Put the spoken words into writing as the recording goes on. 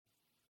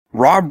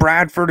Rob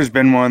Bradford has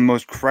been one of the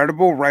most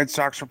credible Red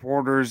Sox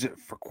reporters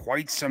for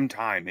quite some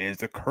time. He is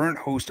the current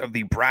host of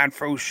the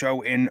Bradford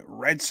Show and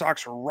Red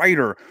Sox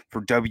writer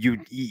for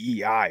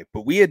WEEI.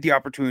 But we had the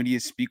opportunity to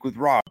speak with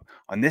Rob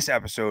on this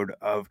episode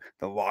of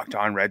the Locked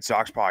On Red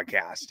Sox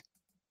podcast.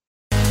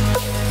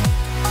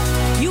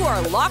 You are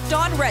Locked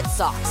On Red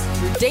Sox,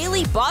 your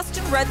daily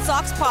Boston Red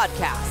Sox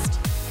podcast.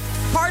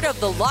 Part of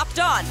the Locked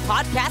On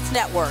Podcast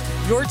Network,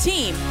 your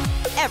team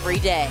every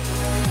day.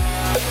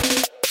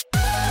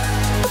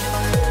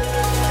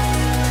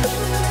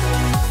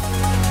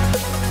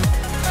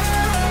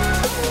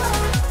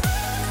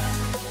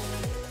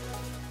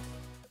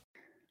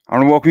 I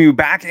want to welcome you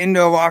back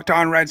into Locked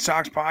On Red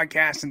Sox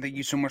podcast, and thank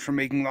you so much for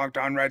making Locked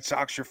On Red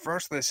Sox your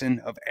first listen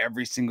of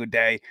every single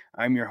day.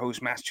 I'm your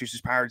host, Massachusetts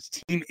Pirates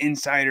team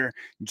insider,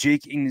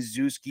 Jake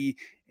Ignazuski,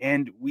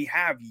 and we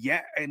have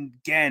yet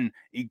again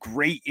a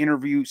great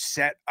interview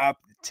set up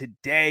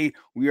today.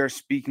 We are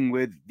speaking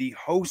with the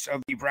host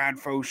of the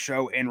Bradford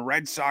Show and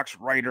Red Sox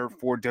writer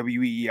for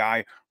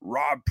WEEI,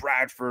 Rob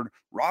Bradford.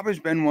 Rob has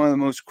been one of the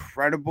most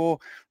credible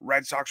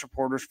Red Sox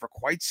reporters for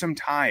quite some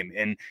time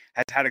and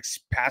has had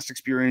past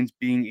experience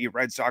being a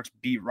Red Sox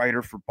beat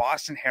writer for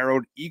Boston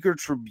Herald, Eager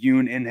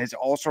Tribune, and has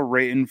also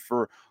written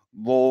for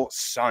Lowell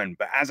Sun.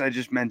 But as I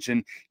just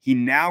mentioned, he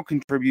now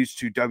contributes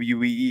to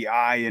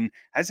WEEI and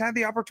has had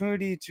the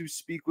opportunity to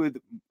speak with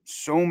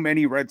so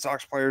many Red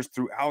Sox players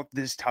throughout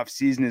this tough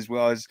season, as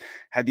well as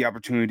had the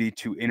opportunity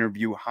to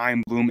interview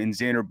Chaim Bloom and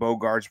Xander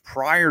Bogaerts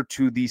prior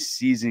to the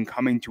season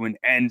coming to an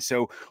end.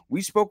 So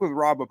we spoke with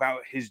Rob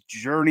about his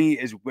journey,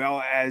 as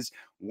well as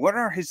what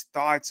are his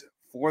thoughts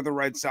for the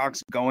Red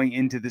Sox going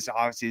into this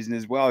offseason,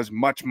 as well as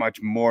much,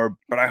 much more.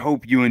 But I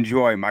hope you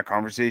enjoy my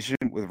conversation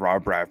with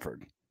Rob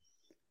Bradford.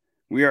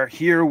 We are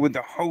here with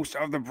the host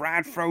of the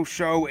Bradford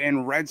Show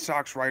and Red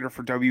Sox writer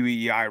for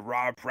WEEI,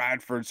 Rob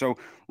Bradford. So,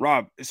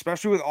 Rob,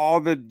 especially with all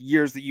the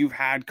years that you've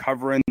had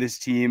covering this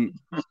team,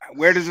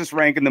 where does this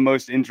rank in the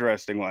most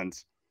interesting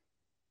ones?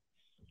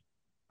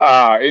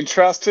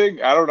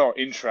 Interesting? I don't know,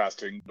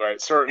 interesting,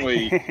 but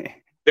certainly.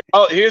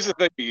 Here's the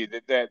thing,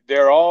 that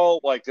they're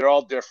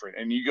all different.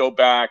 And you go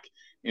back,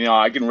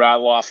 I can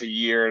rattle off a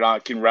year, and I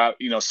can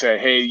say,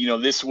 hey,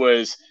 this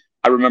was.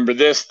 I remember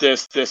this,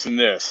 and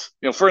this.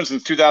 For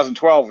instance,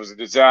 2012 was a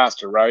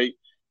disaster, right?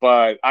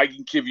 But I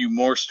can give you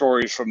more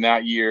stories from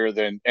that year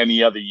than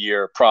any other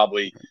year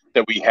probably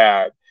that we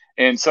had.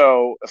 And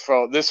so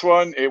for this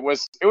one, it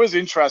was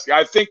interesting.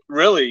 I think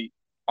really,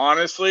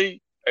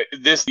 honestly,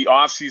 the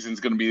off season is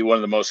going to be one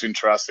of the most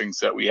interesting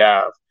that we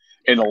have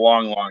in a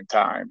long, long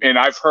time. And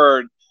I've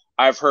heard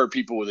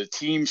people with the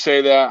team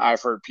say that.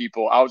 I've heard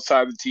people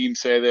outside the team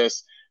say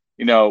this.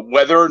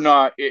 Whether or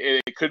not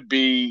it could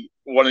be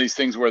one of these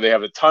things where they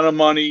have a ton of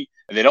money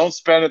and they don't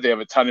spend it, they have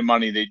a ton of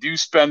money, they do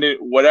spend it,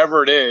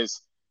 whatever it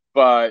is,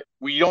 but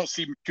we don't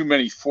see too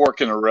many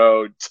fork in the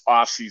road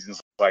off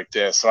seasons like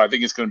this. So I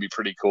think it's going to be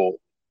pretty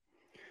cool.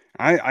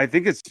 I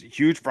think it's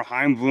huge for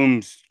Chaim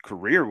Bloom's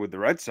career with the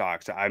Red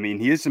Sox. I mean,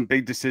 he has some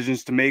big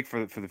decisions to make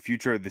for the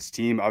future of this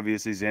team.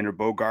 Obviously, Xander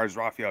Bogaerts,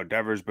 Rafael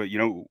Devers. But,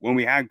 when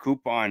we had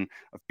Coop on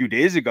a few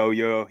days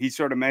ago, he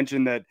sort of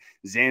mentioned that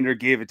Xander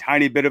gave a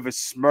tiny bit of a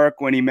smirk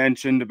when he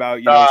mentioned about,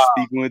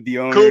 speaking with the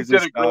owners.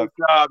 Coop did a great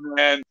job,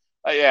 man.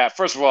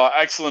 First of all,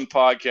 excellent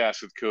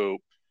podcast with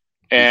Coop.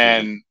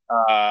 And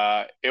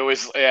it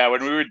was,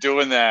 when we were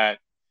doing that,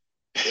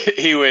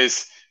 he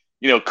was –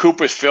 Coop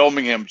was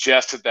filming him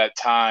just at that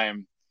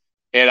time,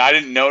 and I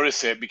didn't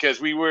notice it because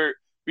we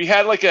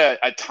had like a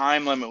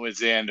time limit with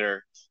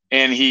Xander,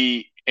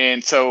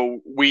 and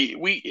so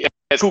we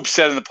as Coop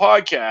said in the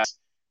podcast,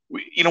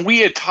 we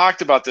had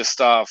talked about this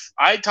stuff.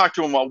 I talked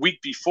to him a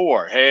week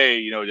before.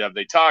 Hey, have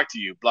they talked to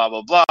you? Blah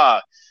blah blah.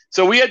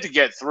 So we had to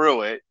get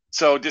through it.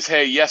 So just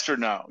hey, yes or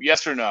no,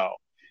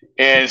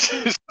 and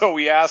so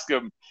we asked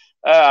him,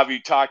 have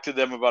you talked to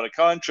them about a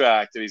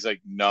contract? And he's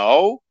like,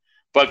 no,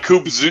 but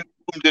Coop zoomed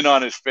in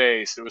on his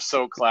face. It was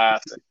so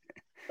classic.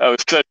 It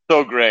was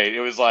so great.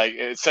 It was like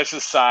it's such a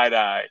side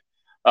eye.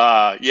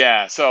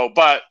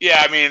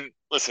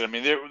 Listen.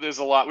 There's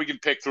a lot we can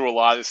pick through a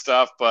lot of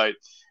stuff, but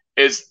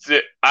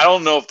I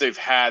don't know if they've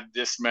had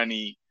this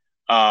many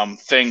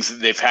things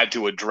that they've had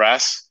to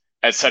address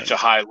at such a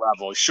high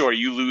level. Sure,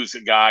 you lose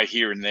a guy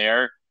here and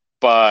there,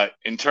 but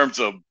in terms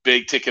of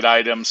big ticket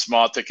items,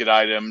 small ticket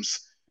items,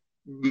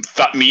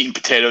 meat and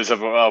potatoes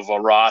of a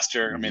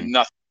roster, nothing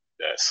like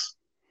this.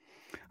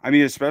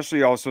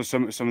 Especially also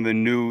some of the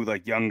new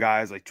young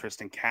guys like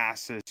Tristan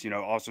Cassis,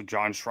 also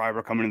John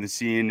Schreiber coming to the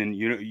scene, and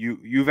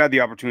you've had the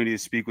opportunity to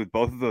speak with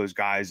both of those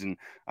guys, and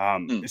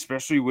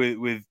especially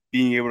with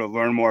being able to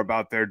learn more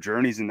about their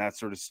journeys and that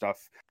sort of stuff.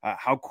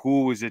 How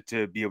cool was it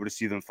to be able to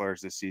see them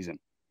flourish this season?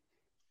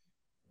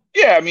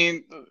 Yeah,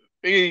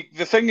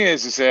 the thing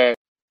is that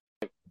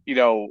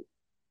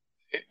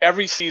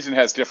every season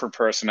has different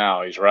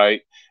personalities,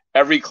 right?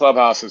 Every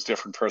clubhouse has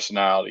different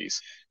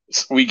personalities.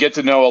 We get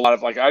to know a lot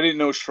of I didn't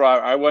know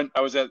Schreiber. I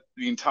was at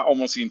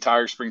almost the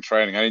entire spring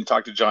training. I didn't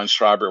talk to John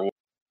Schreiber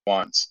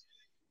once,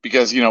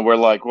 because we're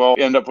like, well,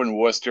 end up in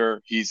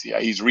Worcester.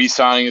 He's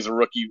re-signing as a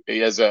rookie,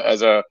 as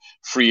a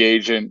free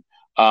agent,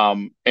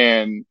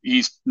 and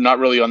he's not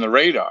really on the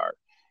radar.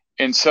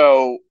 And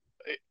so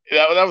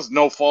that was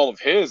no fault of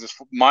his. It's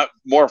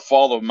more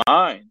fault of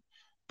mine.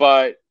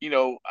 But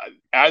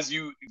as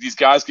these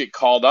guys get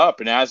called up,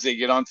 and as they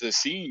get onto the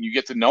scene, you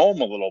get to know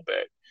them a little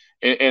bit,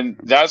 and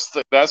that's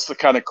the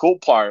kind of cool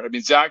part. I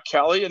mean, Zach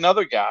Kelly,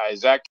 another guy.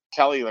 Zach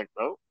Kelly, like,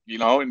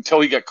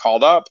 until he got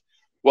called up.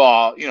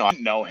 Well, I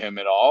didn't know him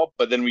at all,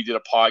 but then we did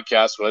a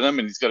podcast with him,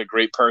 and he's got a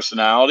great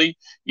personality.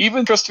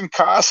 Even Tristan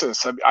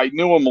Casas, I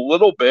knew him a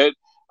little bit.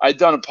 I'd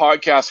done a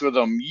podcast with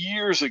him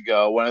years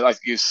ago when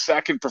his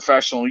second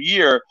professional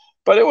year,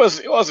 but it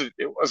wasn't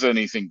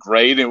anything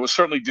great. It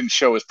certainly didn't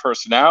show his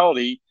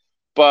personality.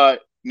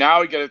 But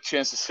now we get a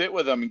chance to sit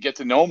with him and get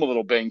to know him a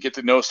little bit and get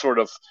to know sort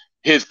of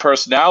his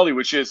personality,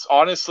 which is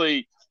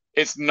honestly,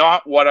 it's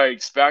not what I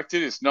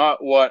expected. It's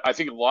not what I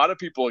think a lot of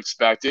people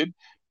expected.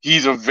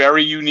 He's a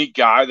very unique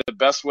guy. The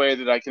best way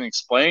that I can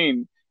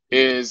explain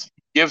is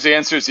he gives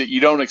answers that you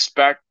don't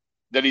expect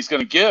that he's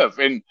going to give.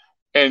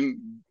 And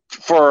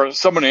for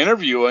someone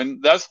interviewing,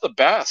 that's the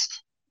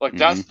best. Like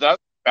that's the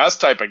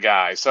best type of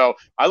guy. So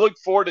I look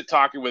forward to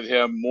talking with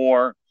him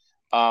more.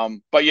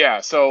 But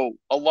yeah, so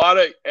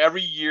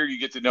every year you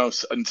get to know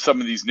some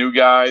of these new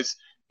guys.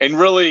 And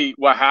really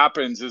what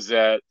happens is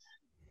that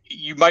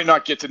you might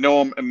not get to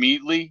know them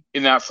immediately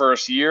in that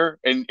first year,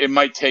 and it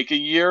might take a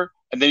year.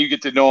 And then you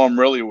get to know him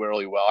really,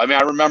 really well. I mean,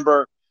 I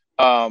remember,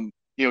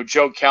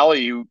 Joe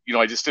Kelly, who,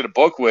 I just did a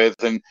book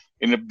with and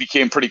it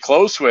became pretty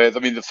close with.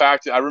 I mean, the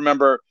fact that I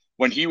remember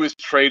when he was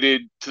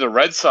traded to the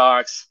Red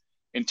Sox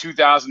in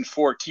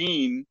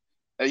 2014,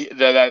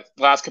 that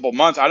last couple of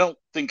months, I don't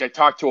think I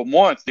talked to him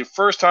once. The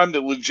first time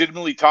that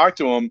legitimately talked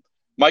to him,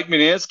 Mike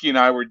Manansky and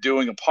I were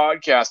doing a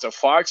podcast at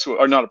Foxwoods,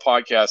 or not a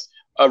podcast,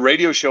 a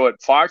radio show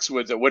at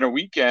Foxwoods at Winter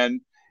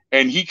Weekend.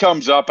 And he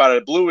comes up out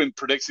of the blue and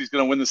predicts he's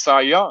going to win the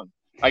Cy Young.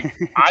 Like,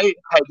 I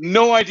had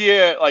no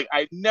idea. Like,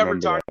 I never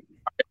talked.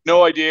 I had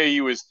no idea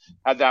he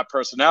had that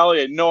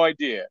personality. I had no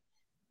idea.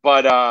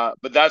 But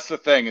that's the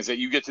thing, is that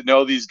you get to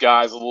know these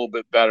guys a little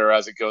bit better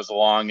as it goes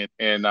along,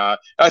 and I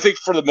think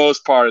for the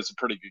most part, it's a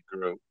pretty good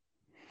group.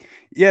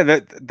 Yeah,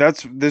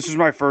 this is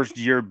my first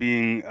year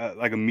being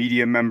like a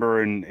media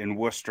member in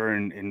Worcester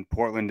and in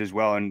Portland as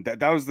well, and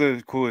that was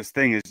the coolest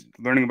thing, is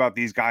learning about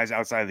these guys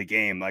outside of the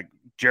game. Like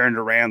Jaron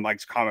Duran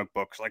likes comic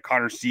books, like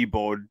Connor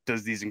Siebold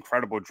does these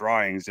incredible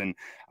drawings, and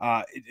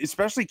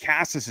especially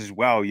Casas as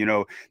well.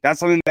 That's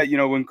something that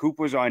when Coop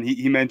was on,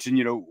 he mentioned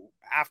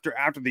after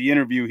the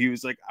interview, he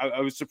was like,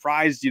 I was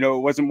surprised, it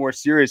wasn't more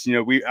serious.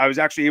 I was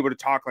actually able to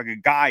talk like a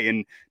guy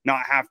and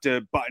not have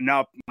to button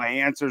up my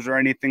answers or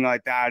anything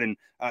like that. And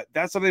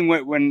that's something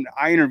when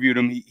I interviewed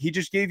him, he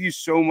just gave you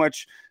so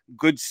much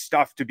good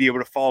stuff to be able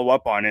to follow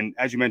up on. And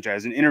as you mentioned,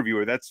 as an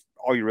interviewer, that's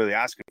all you're really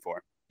asking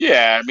for.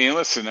 Yeah, I mean,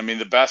 listen,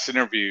 the best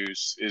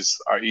interviews is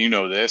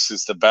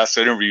the best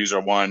interviews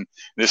are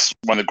this is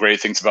one of the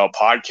great things about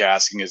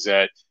podcasting, is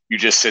that you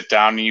just sit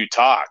down and you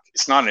talk.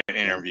 It's not an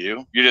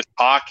interview. You're just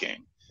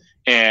talking.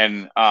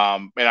 And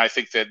I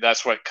think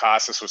that's what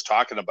Casas was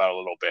talking about a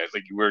little bit.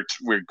 Like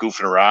we're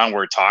goofing around,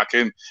 we're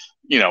talking,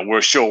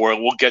 we're sure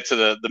we'll get to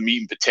the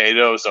meat and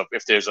potatoes of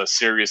if there's a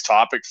serious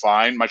topic,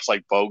 fine, much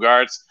like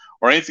Bogarts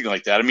or anything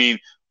like that. I mean,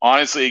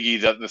 honestly,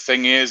 Iggy, the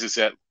thing is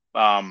that,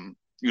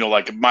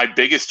 like my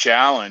biggest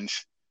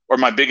challenge or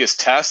my biggest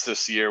test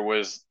this year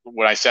was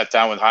when I sat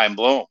down with Chaim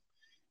Bloom.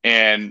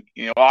 And,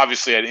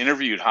 obviously I'd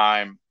interviewed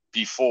Chaim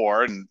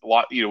before, and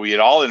we had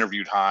all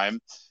interviewed Chaim.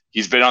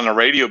 He's been on the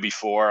radio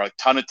before a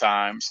ton of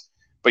times,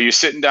 but you're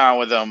sitting down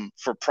with him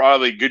for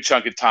probably a good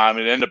chunk of time.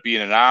 It ended up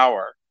being an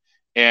hour,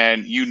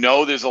 and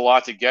there's a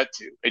lot to get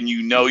to, and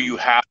you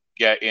have to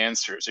get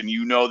answers, and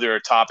there are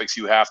topics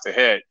you have to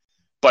hit.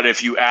 But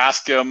if you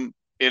ask him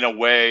in a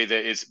way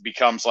that it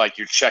becomes like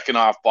you're checking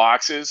off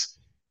boxes,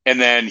 and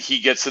then he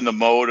gets in the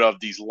mode of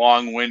these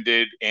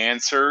long-winded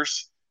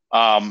answers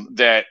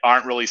that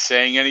aren't really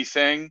saying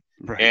anything,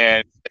 right.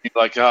 And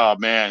you're like, oh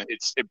man,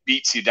 it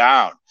beats you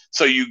down.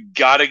 So you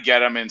got to get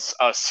them in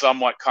a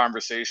somewhat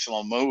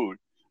conversational mood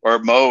or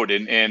mode,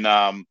 and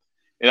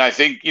I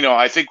think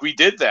we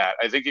did that.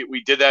 I think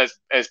we did that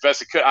as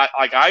best it could.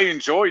 I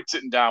enjoyed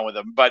sitting down with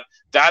them, but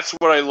that's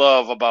what I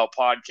love about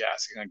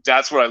podcasting. Like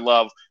that's what I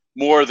love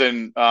more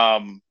than a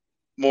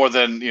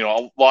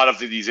lot of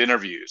these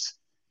interviews,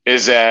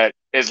 is that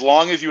as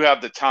long as you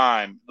have the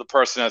time, the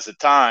person has the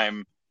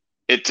time,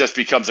 it just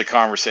becomes a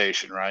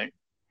conversation, right?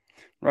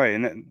 Right,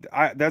 and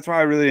that's why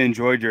I really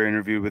enjoyed your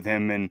interview with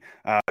him. And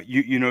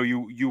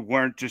you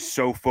weren't just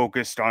so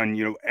focused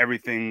on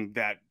everything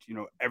that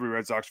every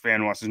Red Sox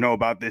fan wants to know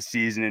about this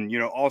season,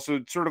 and also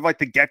sort of like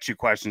the get you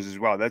questions as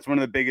well. That's one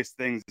of the biggest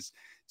things,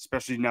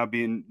 especially now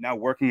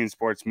working in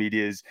sports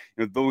media, is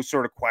those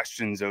sort of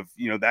questions of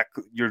that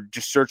you're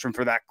just searching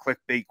for that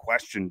clickbait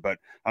question. But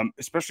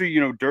especially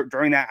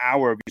during that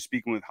hour of you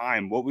speaking with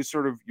Chaim, what was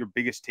sort of your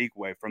biggest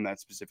takeaway from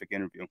that specific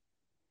interview?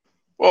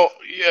 Well,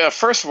 yeah,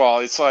 first of all,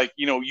 it's like,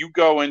 you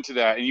go into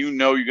that and you're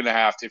going to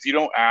have to, if you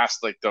don't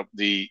ask like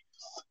the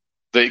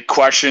the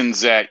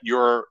questions that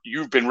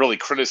you've been really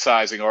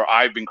criticizing or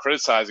I've been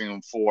criticizing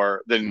him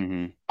for,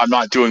 then I'm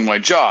not doing my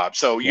job.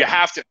 So you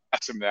have to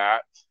ask him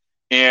that,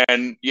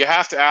 and you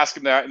have to ask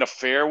him that in a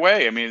fair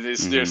way. I mean,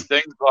 there's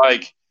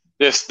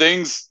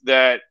things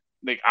that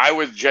like I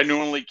was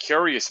genuinely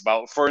curious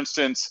about. For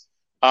instance,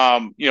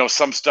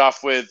 some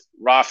stuff with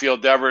Rafael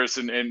Devers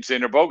and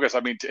Xander Bogaerts.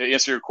 I mean, to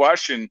answer your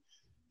question,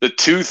 the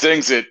two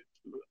things that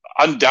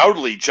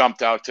undoubtedly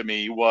jumped out to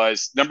me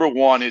was, number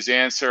one, his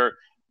answer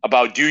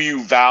about do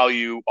you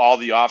value all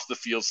the off the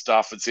field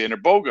stuff with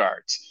Xander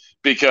Bogaerts?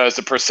 Because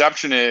the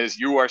perception is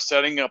you are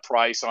setting a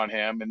price on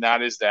him, and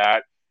that is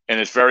that, and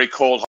it's very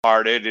cold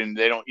hearted, and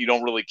you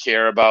don't really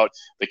care about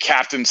the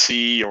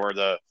captaincy or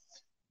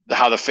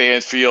how the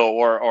fans feel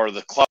or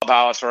the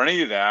clubhouse or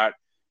any of that.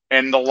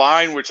 And the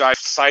line, which I've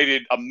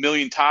cited a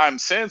million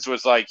times since,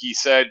 was like, he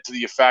said to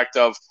the effect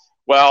of,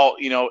 well,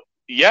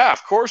 yeah,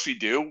 of course we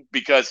do,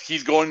 because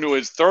he's going to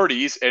his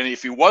 30s, and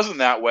if he wasn't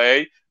that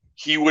way,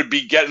 he would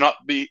be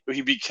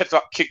he'd be kicked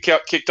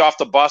off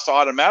the bus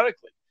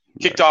automatically.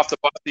 Kicked off the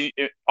bus,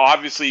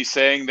 obviously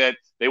saying that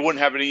they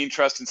wouldn't have any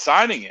interest in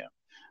signing him.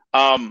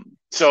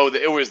 So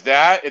it was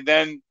that, and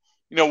then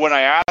when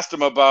I asked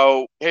him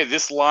about, hey,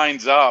 this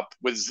lines up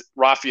with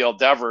Rafael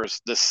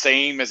Devers the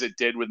same as it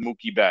did with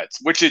Mookie Betts,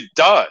 which it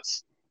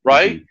does,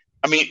 right?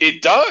 I mean,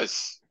 it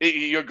does.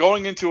 You're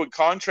going into a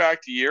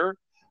contract year.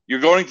 You're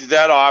going to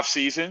that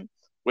offseason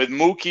with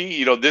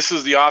Mookie. This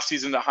is the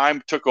offseason that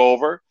Chaim took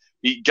over.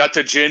 He got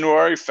to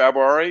January,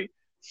 February,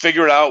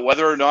 figured out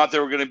whether or not they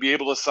were going to be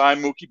able to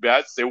sign Mookie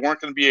Betts. They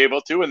weren't going to be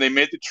able to, and they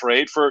made the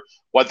trade for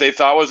what they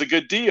thought was a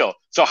good deal.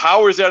 So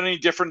how is that any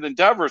different than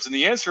Devers? And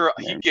the answer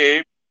he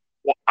gave,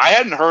 I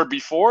hadn't heard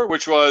before,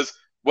 which was,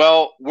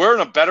 well, we're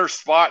in a better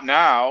spot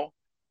now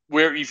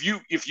where if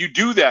you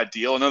do that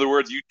deal, in other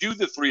words, you do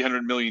the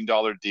 $300 million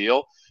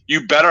deal,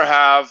 you better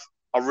have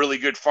a really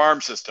good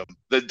farm system.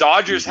 The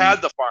Dodgers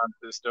had the farm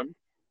system.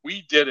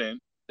 We didn't.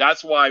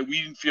 That's why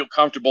we didn't feel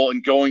comfortable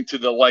in going to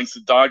the lengths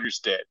the Dodgers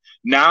did.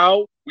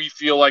 Now we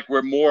feel like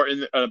we're more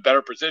in a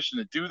better position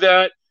to do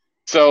that.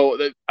 So,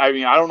 I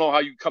don't know how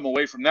you come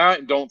away from that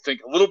and don't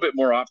think a little bit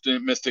more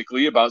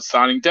optimistically about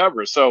signing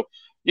Devers. So,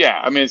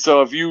 yeah,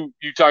 so if you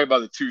talk about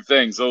the two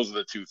things, those are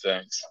the two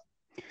things.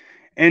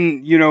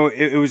 And,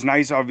 it was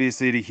nice,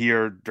 obviously, to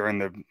hear during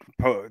the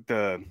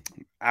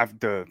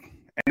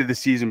end of the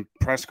season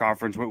press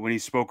conference when he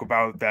spoke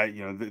about that,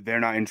 they're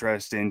not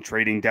interested in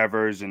trading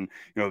Devers, and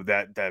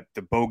that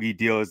the bogey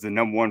deal is the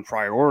number one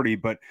priority.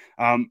 But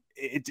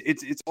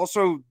it's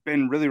also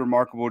been really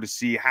remarkable to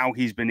see how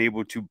he's been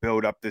able to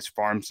build up this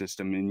farm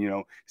system,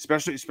 and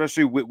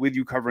especially with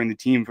you covering the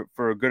team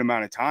for a good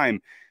amount of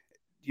time.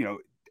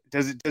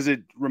 Does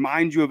it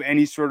remind you of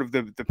any sort of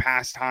the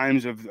past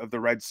times of the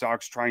Red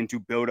Sox trying to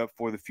build up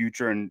for the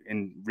future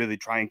and really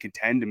try and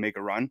contend and make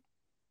a run?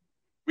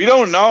 We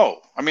don't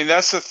know.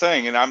 That's the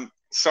thing. And I'm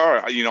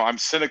sorry, I'm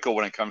cynical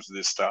when it comes to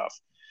this stuff,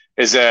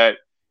 is that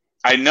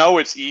I know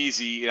it's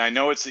easy, and I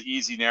know it's the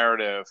easy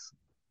narrative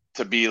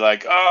to be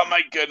like, oh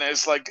my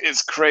goodness, like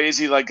it's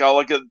crazy. Like, I'll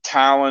look at the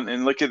talent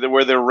and look at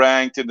where they're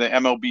ranked in the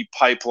MLB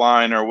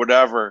pipeline or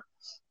whatever.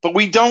 But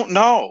we don't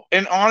know.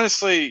 And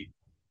honestly,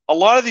 a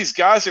lot of these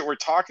guys that we're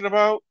talking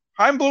about,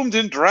 Chaim Bloom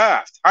didn't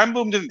draft. Chaim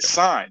Bloom didn't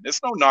sign.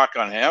 There's no knock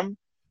on him.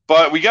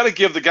 But we got to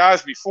give the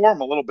guys before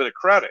him a little bit of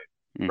credit,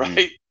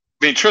 right?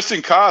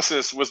 Tristan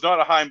Casas was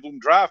not a Chaim Bloom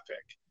draft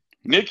pick.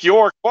 Nick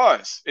York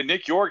was. And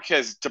Nick York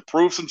has to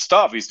prove some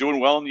stuff. He's doing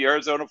well in the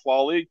Arizona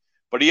Fall League,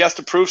 but he has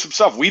to prove some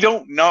stuff. We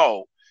don't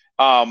know.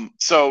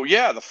 So,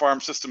 yeah, the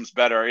farm system's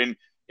better.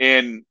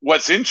 And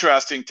what's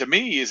interesting to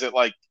me is that,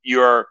 like,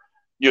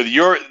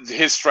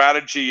 his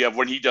strategy of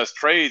when he does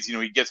trades,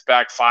 he gets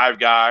back 5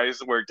 guys,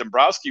 where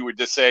Dombrowski would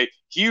just say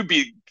he would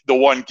be the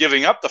one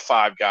giving up the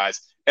 5 guys.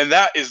 And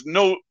that is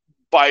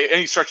by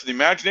any stretch of the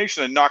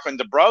imagination, a knock on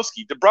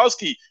Dombrowski.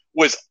 Dombrowski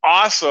was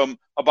awesome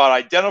about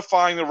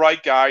identifying the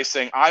right guy,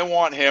 saying, I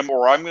want him,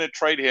 or I'm going to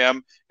trade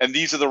him, and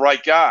these are the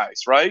right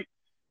guys, right?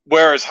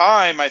 Whereas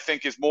Chaim, I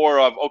think, is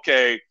more of,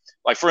 okay,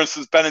 like, for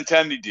instance,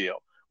 Benintendi deal.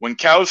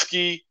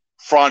 Winkowski,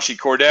 Franchi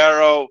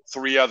Cordero,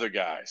 3 other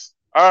guys.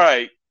 All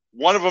right,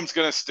 one of them's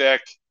going to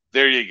stick.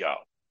 There you go.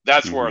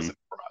 That's worth it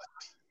for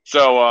us.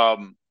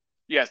 So,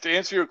 yeah, to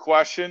answer your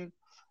question,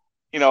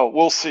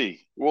 we'll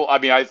see. Well,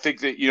 I think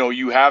that,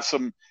 you have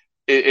some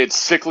 – it's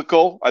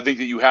cyclical. I think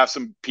that you have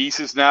some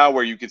pieces now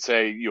where you could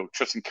say,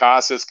 Tristan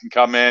Casas can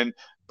come in,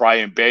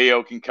 Brian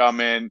Bayo can come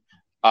in.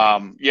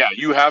 Yeah,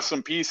 you have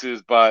some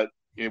pieces, but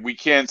we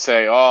can't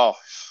say, oh,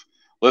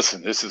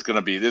 listen, this is going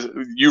to be this.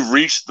 You've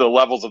reached the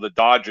levels of the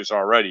Dodgers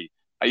already.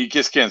 You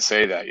just can't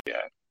say that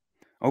yet.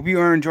 I hope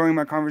you are enjoying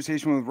my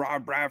conversation with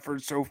Rob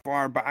Bradford so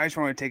far, but I just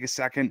want to take a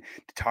second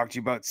to talk to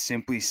you about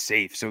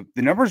SimpliSafe. So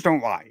the numbers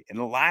don't lie. In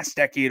the last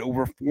decade,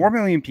 over 4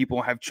 million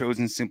people have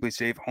chosen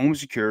SimpliSafe home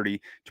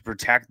security to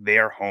protect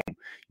their home.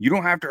 You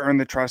don't have to earn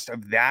the trust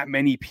of that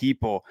many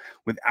people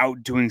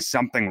without doing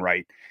something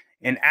right.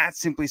 And at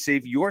Simply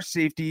Safe, your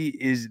safety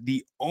is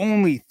the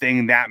only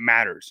thing that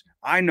matters.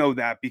 I know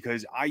that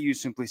because I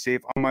use Simply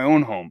Safe on my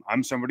own home.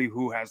 I'm somebody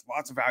who has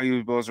lots of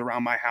valuables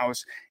around my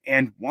house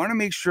and want to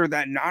make sure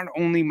that not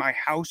only my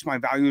house, my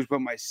values, but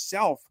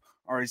myself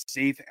are as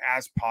safe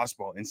as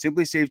possible. And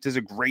Simply Safe does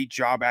a great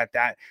job at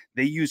that.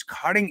 They use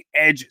cutting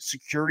edge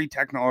security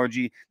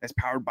technology that's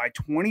powered by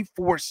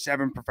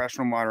 24/7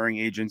 professional monitoring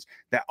agents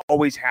that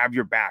always have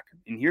your back.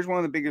 And here's one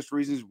of the biggest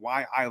reasons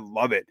why I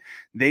love it.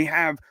 They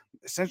have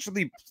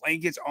essentially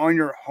blankets on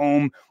your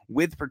home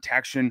with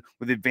protection,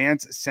 with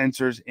advanced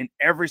sensors in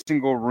every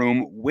single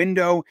room,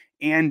 window,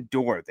 and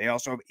door. They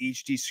also have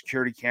HD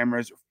security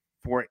cameras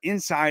for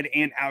inside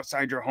and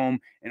outside your home,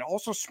 and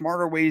also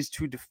smarter ways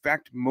to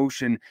detect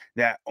motion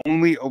that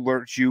only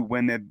alerts you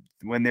when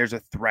there's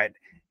a threat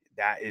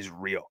that is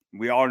real.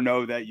 We all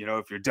know that,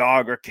 if your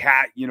dog or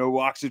cat,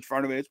 walks in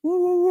front of it, it's woo,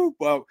 woo, woo.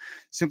 Well,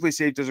 Simply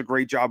Safe does a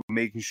great job of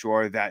making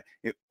sure that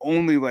it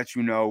only lets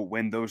you know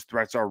when those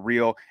threats are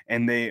real,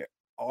 and they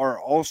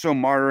are also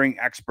monitoring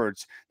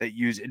experts that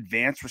use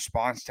advanced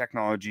response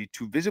technology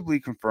to visibly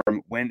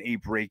confirm when a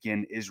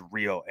break-in is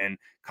real. And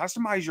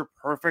customize your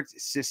perfect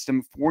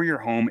system for your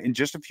home in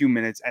just a few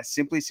minutes at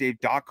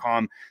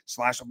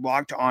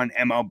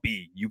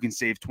simplysafe.com/lockedonmlb. You can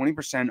save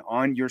 20%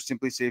 on your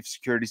Simply Safe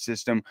security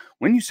system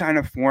when you sign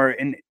up for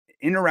an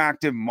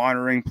interactive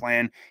monitoring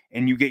plan,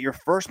 and you get your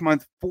first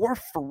month for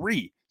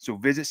free. So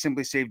visit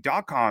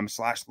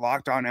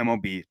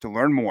simplysafe.com/lockedonmlb to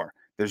learn more.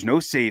 There's no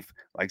safe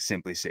like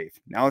Simply Safe.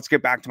 Now let's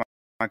get back to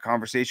my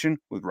conversation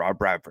with Rob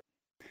Bradford.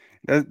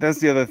 That's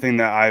the other thing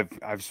that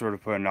I've sort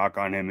of put a knock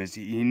on him is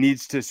he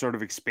needs to sort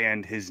of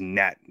expand his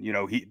net.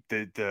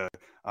 The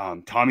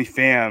Tommy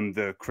Pham,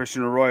 the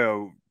Christian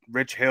Arroyo,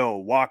 Rich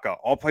Hill, Waka,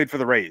 all played for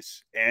the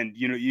Rays, and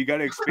you got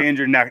to expand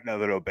your net a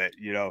little bit.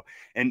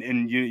 And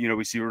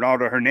we see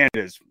Ronaldo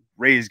Hernandez,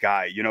 Rays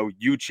guy,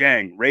 Yu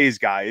Chang, Rays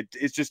guy.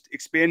 It's just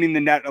expanding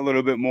the net a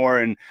little bit more.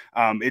 And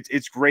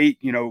it's great,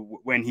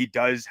 when he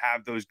does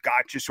have those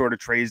gotcha sort of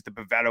trades, the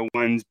Pivetta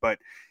ones, but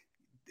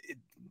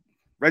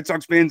Red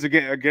Sox fans are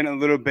getting a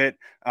little bit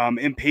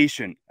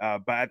impatient.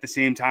 But at the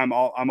same time,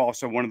 I'm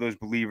also one of those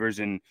believers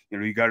in,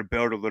 you got to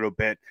build a little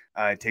bit.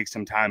 It takes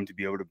some time to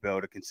be able to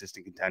build a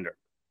consistent contender.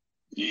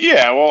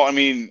 Yeah. Well, I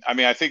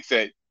think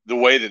that the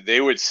way that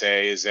they would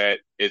say is that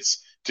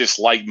it's just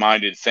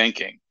like-minded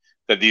thinking.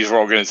 That these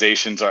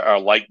organizations are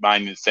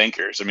like-minded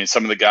thinkers. I mean,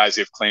 some of the guys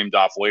they've claimed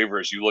off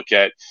waivers, you look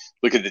at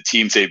the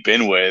teams they've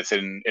been with,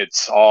 and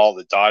it's all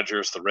the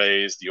Dodgers, the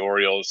Rays, the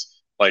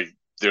Orioles, like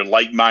they're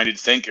like-minded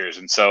thinkers.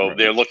 And so right.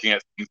 They're looking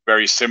at things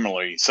very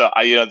similarly. So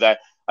I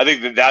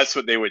think that's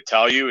what they would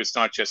tell you. It's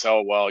not just,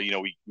 oh, well,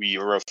 we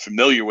are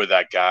familiar with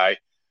that guy.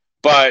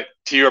 But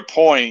to your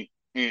point,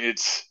 we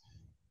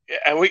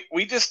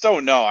just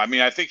don't know. I mean,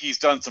 I think he's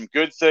done some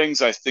good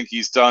things. I think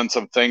he's done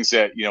some things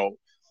that,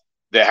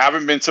 they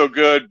haven't been so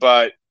good,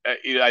 but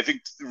I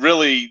think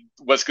really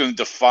what's going to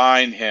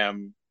define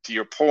him, to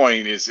your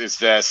point, is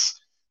this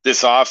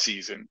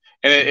offseason.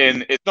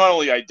 And it's not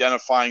only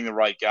identifying the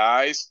right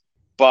guys,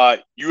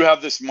 but you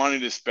have this money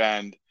to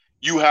spend.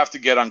 You have to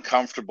get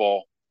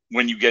uncomfortable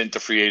when you get into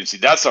free agency.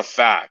 That's a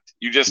fact.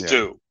 You just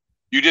do.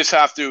 You just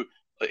have to.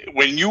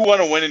 When you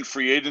want to win in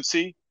free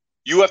agency,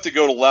 you have to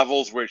go to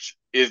levels which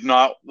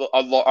are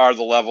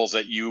the levels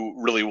that you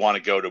really want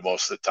to go to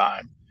most of the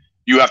time.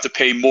 You have to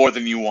pay more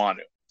than you want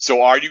to.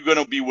 So are you going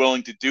to be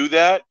willing to do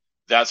that?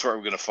 That's what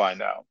we're going to find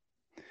out.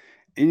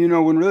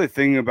 And, when really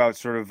thinking about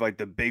sort of like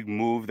the big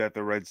move that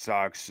the Red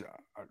Sox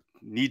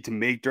need to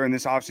make during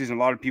this offseason, a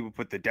lot of people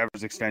put the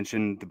Devers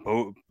extension,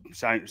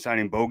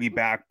 signing Bogey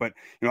back. But,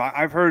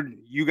 I've heard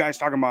you guys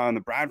talking about on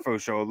the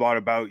Bradford show a lot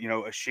about,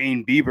 a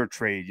Shane Bieber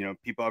trade.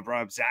 People have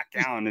brought up Zach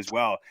Gallen as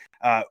well.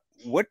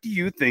 What do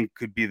you think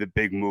could be the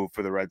big move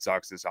for the Red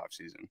Sox this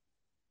offseason?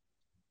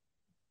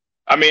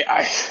 I mean,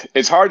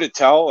 it's hard to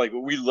tell. Like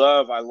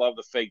I love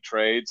the fake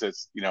trades.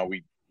 It's, our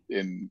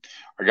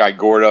guy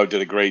Gordo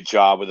did a great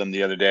job with them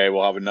the other day.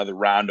 We'll have another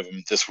round of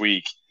them this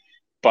week,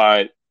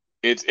 but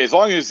it's as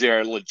long as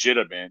they're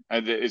legitimate,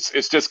 and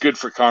it's just good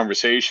for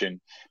conversation.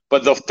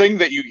 But the thing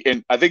that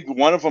and I think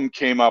one of them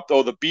came up,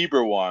 the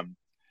Bieber one,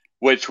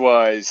 which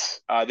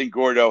was, I think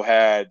Gordo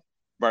had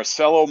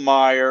Marcelo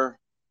Meyer,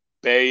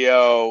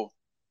 Bayo,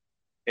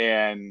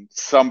 and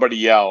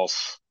somebody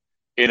else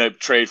in a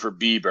trade for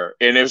Bieber.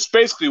 And it was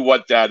basically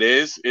what that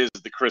is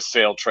the Chris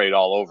Sale trade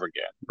all over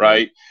again,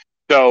 right?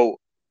 So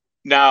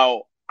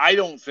now I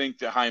don't think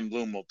that Chaim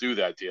Bloom will do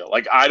that deal.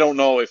 Like, I don't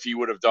know if he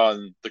would have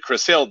done the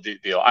Chris Sale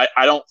deal.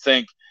 I don't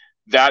think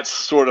that's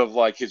sort of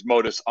like his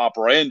modus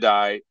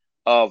operandi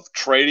of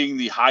trading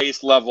the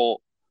highest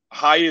level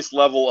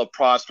of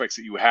prospects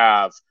that you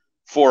have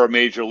for a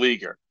major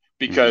leaguer.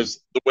 Because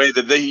the way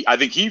that I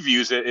think he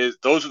views it is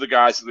those are the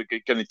guys that are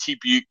going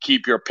to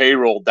keep your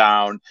payroll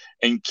down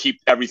and keep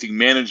everything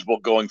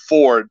manageable going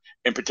forward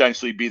and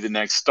potentially be the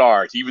next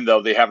star, even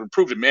though they haven't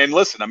proved it. And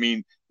listen, I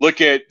mean, look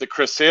at the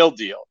Chris Sale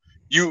deal.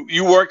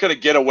 You weren't going to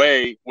get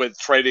away with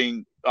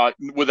trading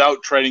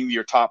without trading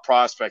your top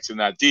prospects in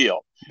that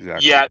deal.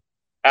 Exactly. Yet,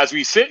 as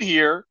we sit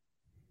here,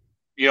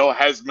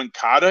 has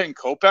Moncada and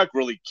Kopech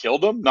really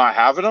killed them, not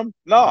having them?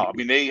 No. I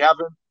mean, they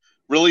haven't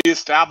really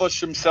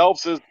established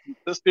themselves as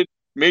consistent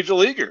major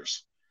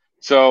leaguers.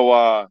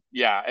 So,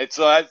 it's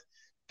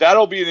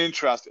that'll be an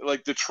interesting,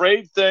 like the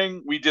trade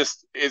thing.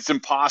 It's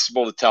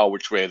impossible to tell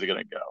which way they're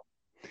going to go.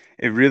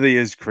 It really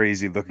is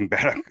crazy looking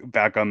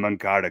back on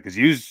Moncada, because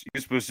he was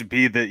supposed to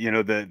be the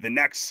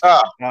next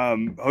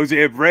Jose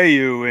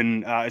Abreu,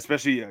 and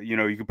especially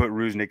you could put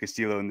Rusney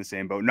Castillo in the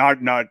same boat.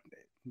 Not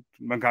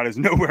Moncada is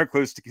nowhere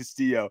close to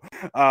Castillo.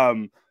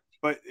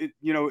 But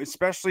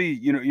especially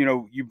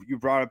you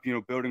brought up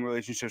building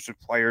relationships with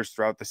players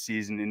throughout the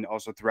season and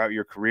also throughout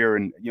your career,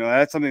 and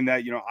that's something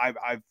that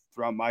I've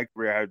throughout my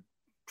career had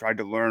tried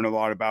to learn a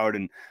lot about,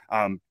 and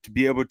to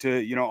be able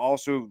to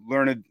also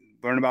learn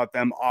about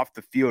them off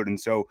the field. And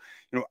so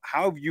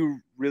how have you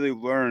really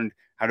learned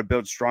how to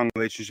build strong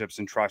relationships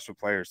and trust with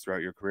players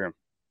throughout your career?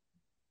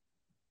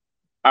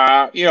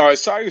 I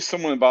was talking to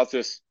someone about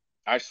this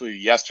actually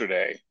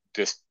yesterday,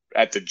 just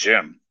at the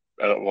gym,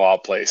 of all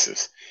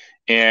places.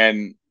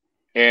 And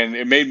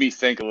it made me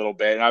think a little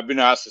bit. And I've been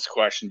asked this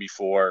question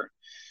before.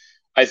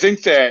 I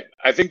think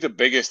the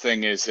biggest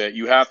thing is that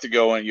you have to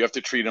go and you have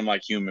to treat them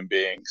like human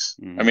beings.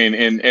 Mm-hmm. I mean,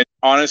 and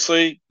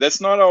honestly,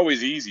 that's not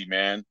always easy,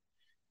 man.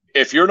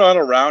 If you're not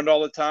around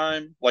all the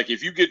time, like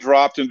if you get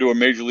dropped into a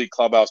major league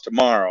clubhouse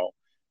tomorrow,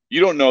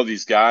 you don't know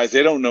these guys.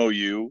 They don't know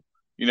you.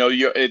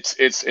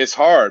 It's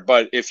hard.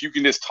 But if you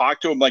can just talk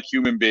to them like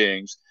human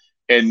beings,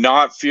 and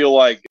not feel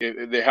like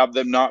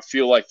not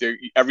feel like they're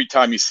every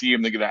time you see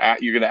them you're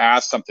gonna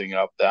ask something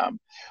of them,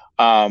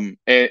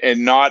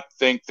 and not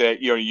think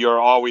that you're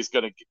always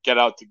gonna get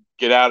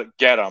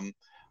them.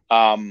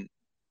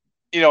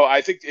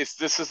 I think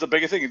this is the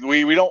biggest thing.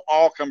 We don't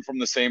all come from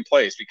the same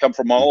place. We come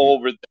from all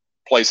over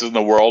places in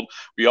the world.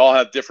 We all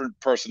have different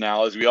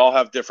personalities. We all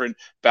have different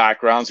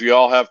backgrounds. We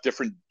all have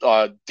different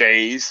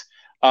days.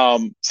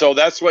 So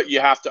that's what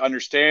you have to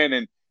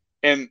understand.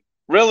 And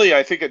really,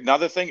 I think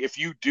another thing, if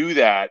you do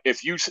that,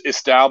 if you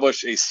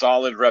establish a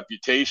solid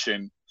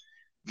reputation,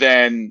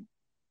 then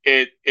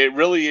it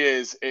really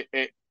is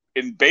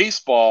in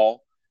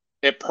baseball,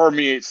 it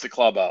permeates the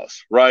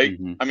clubhouse, right?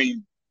 Mm-hmm. I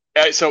mean,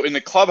 so in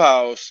the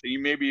clubhouse,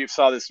 maybe you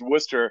saw this in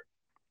Worcester,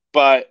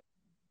 but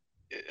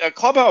a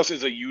clubhouse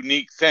is a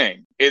unique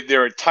thing.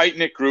 They're a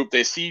tight-knit group.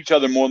 They see each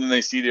other more than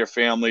they see their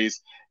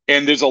families.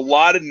 And there's a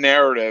lot of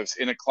narratives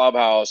in a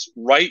clubhouse,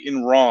 right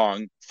and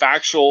wrong,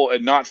 factual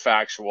and not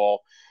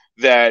factual,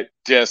 that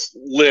just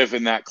live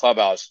in that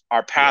clubhouse,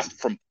 are passed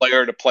from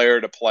player to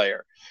player to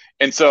player.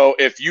 And so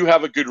if you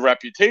have a good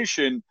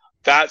reputation,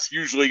 that's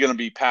usually going to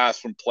be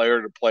passed from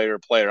player to player to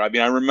player. I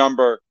mean, I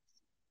remember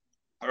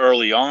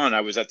early on,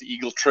 I was at the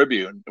Eagle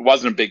Tribune. It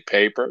wasn't a big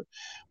paper,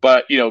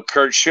 but,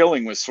 Curt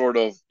Schilling was sort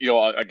of,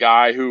 a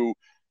guy who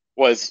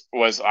was,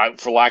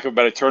 for lack of a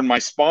better term, my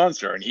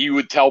sponsor, and he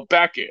would tell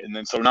Beckett. And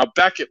then, so now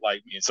Beckett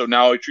liked me. And so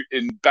now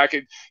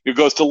Beckett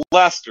goes to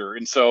Lester.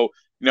 And so,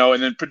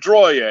 and then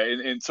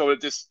Pedroia. And so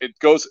it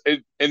goes,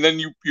 and then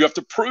you have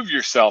to prove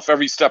yourself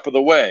every step of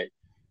the way.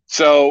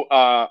 So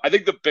I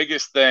think the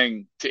biggest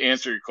thing to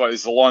answer your question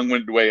is a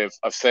long-winded way of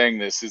saying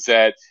this, is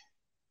that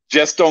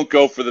just don't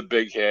go for the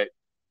big hit.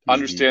 Mm-hmm.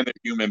 Understand they're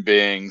human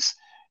beings,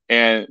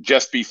 and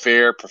just be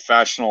fair,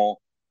 professional,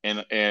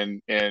 and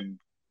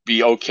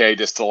be okay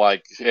just to,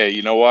 like, hey,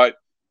 you know what?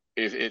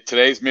 If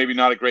today's maybe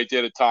not a great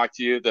day to talk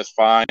to you, that's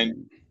fine.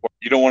 Or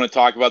you don't want to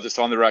talk about this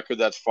on the record,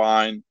 that's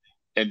fine.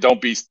 And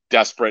don't be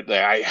desperate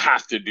that I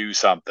have to do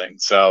something.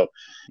 So,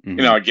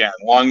 again,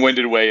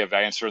 long-winded way of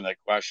answering that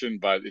question,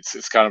 but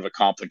it's kind of a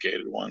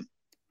complicated one.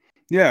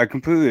 Yeah, I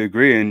completely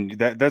agree. And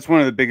that's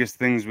one of the biggest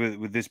things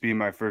with this being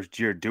my first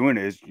year doing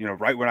it is,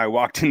 right when I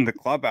walked in the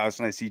clubhouse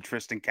and I see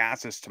Tristan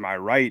Casas to my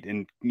right,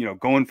 and,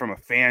 going from a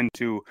fan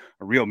to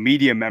a real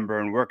media member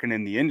and working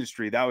in the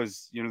industry, that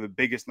was, the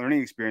biggest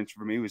learning experience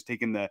for me, was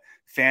taking the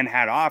fan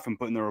hat off and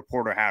putting the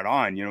reporter hat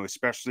on.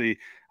 Especially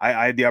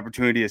I had the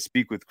opportunity to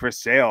speak with Chris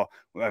Sale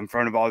in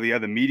front of all the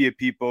other media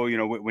people,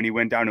 when he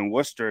went down in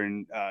Worcester,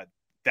 and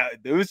that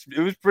it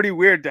was pretty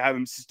weird to have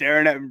him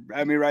staring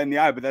at me right in the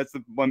eye. But that's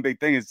the one big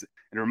thing, is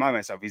to remind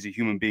myself he's a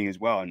human being as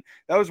well. And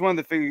that was one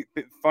of the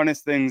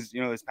funnest things,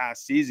 this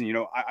past season.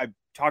 I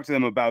talked to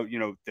them about,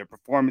 their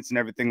performance and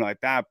everything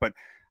like that. But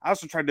I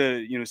also tried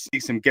to,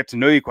 sneak some get to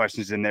know you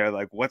questions in there,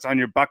 like what's on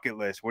your bucket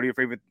list? What are your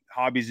favorite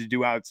hobbies to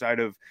do outside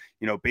of,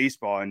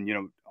 baseball?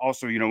 And,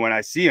 also, when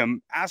I see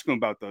him, ask him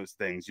about those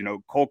things.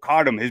 Cole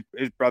Cottom,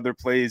 his brother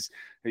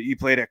he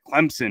played at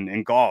Clemson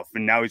in golf,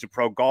 and now he's a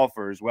pro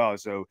golfer as well.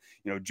 So,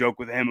 joke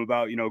with him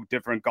about,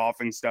 different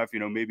golfing stuff,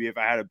 maybe if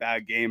I had a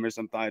bad game or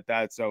something like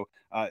that. So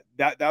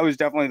that was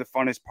definitely the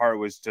funnest part,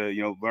 was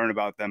to, learn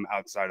about them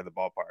outside of the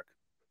ballpark.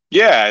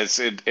 Yeah,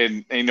 and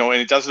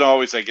it doesn't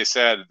always, like I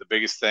said, the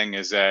biggest thing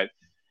is that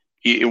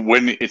if you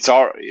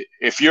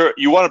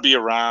want to be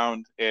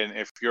around, and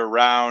if you're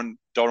around,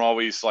 don't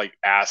always like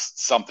ask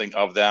something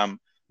of them.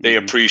 They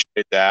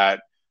appreciate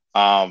that.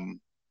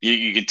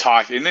 You can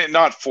talk and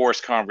not force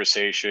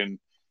conversation,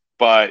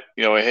 but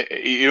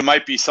it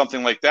might be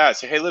something like that.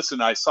 Say, hey,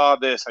 listen, I saw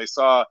this. I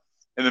saw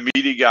in the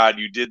media guide,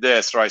 you did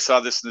this, or I saw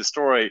this in the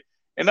story.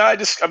 And I'm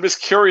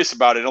just curious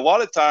about it. And a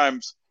lot of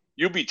times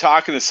you'll be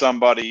talking to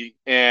somebody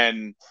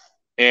and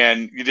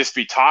you just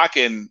be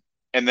talking,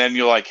 and then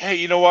you're like, hey,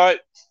 you know what?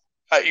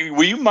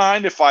 Will you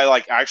mind if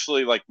I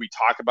actually we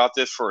talk about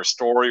this for a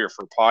story or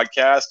for a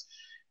podcast?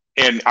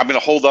 And I'm going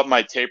to hold up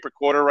my tape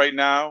recorder right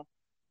now,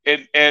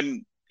 and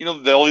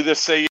they'll either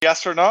say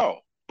yes or no.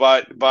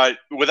 But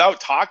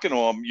without talking to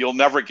them, you'll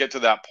never get to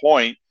that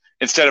point.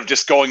 Instead of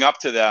just going up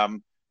to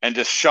them and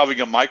just shoving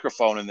a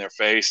microphone in their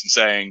face and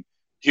saying,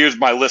 "Here's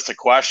my list of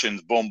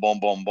questions." Boom, boom,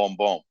 boom, boom,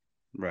 boom.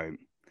 Right.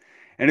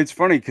 And it's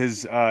funny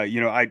because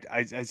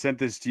I sent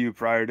this to you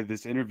prior to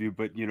this interview,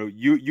 but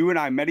you and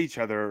I met each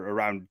other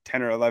around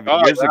 10 or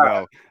 11 years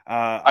ago.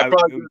 I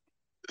probably did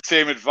the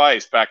same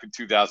advice back in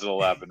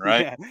 2011,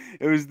 right? Yeah,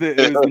 it was the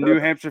New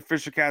Hampshire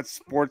Fisher Cats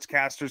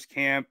Sportscasters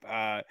Camp.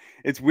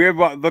 It's weird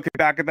looking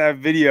back at that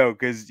video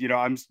because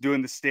I'm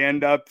doing the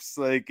stand-ups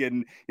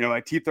and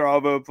my teeth are all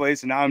over the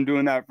place, and now I'm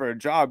doing that for a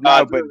job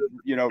now. But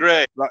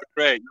great.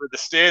 You were the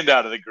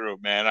standout of the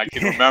group, man. I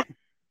can remember.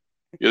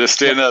 You're the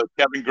stand-up,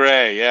 Kevin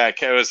Gray. Yeah,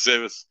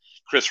 it was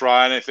Chris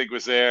Ryan, I think,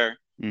 was there.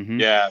 Mm-hmm.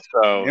 Yeah,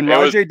 so and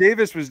Rajay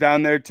Davis was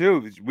down there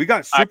too. We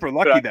got super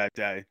lucky that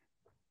day.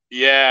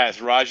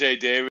 Yes, Rajay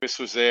Davis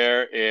was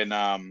there, and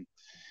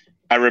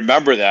I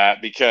remember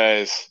that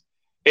because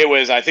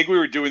I think we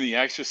were doing the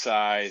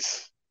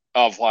exercise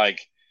of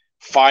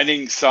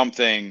finding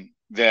something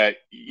that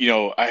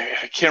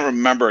I can't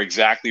remember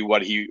exactly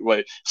what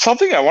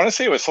something I want to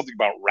say it was something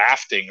about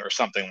rafting or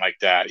something like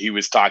that he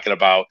was talking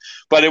about,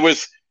 but it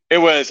was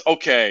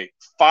okay,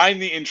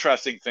 find the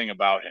interesting thing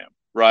about him,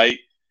 right?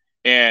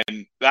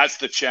 And that's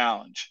the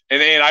challenge.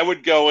 And I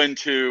would go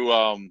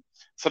into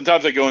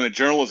sometimes I go into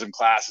journalism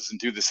classes and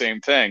do the same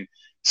thing.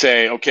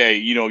 Say, okay,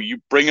 you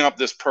bring up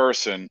this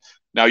person.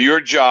 Now your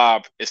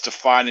job is to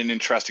find an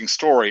interesting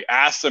story.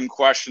 Ask them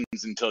questions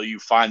until you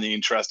find the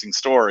interesting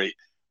story.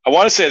 I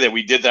want to say that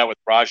we did that with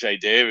Rajay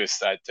Davis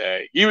that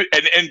day.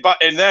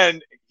 And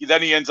then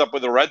he ends up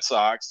with the Red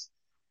Sox,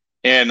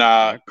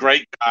 and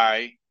great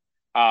guy.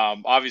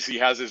 Obviously, he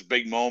has this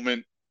big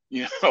moment,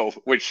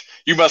 which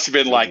you must have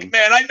been like,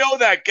 man, I know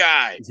that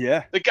guy.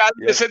 Yeah, the guy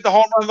that just hit the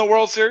home run in the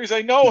World Series.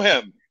 I know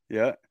him.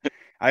 Yeah.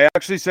 I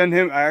actually sent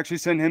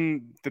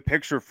him the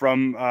picture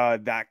from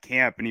that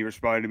camp, and he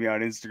responded to me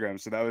on Instagram.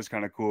 So that was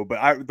kind of cool.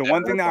 But the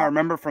one thing that I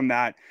remember from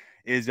that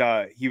is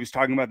he was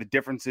talking about the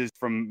differences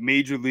from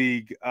major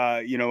league,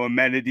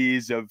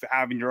 amenities of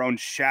having your own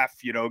chef,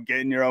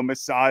 getting your own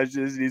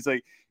massages. And he's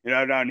like,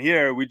 down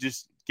here, we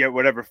just get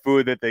whatever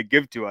food that they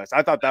give to us.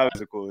 I thought that was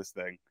the coolest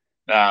thing.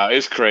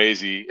 It's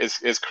crazy.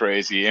 It's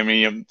crazy. I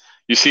mean,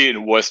 you see it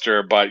in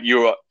Worcester, but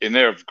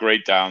they're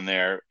great down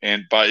there.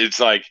 But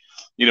it's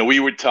we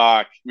would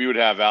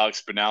have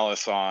Alex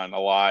Spinellis on a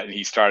lot, and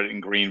he started in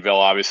Greenville.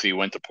 Obviously, he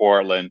went to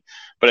Portland,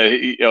 but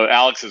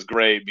Alex is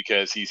great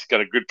because he's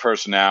got a good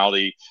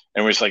personality.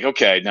 And we're just like,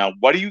 okay, now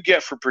what do you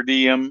get for per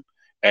diem,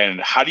 and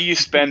how do you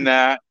spend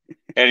that?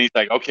 And he's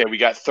like, okay, we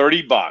got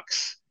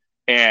 $30,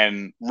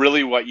 and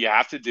really, what you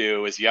have to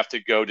do is you have to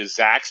go to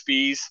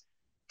Zaxby's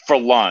for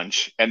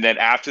lunch, and then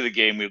after the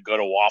game, we'll go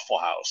to Waffle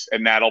House,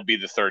 and that'll be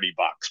the $30.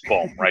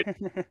 Boom, right.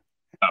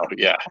 Oh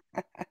yeah.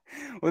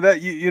 Well,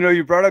 that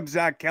you brought up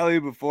Zach Kelly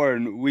before,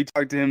 and we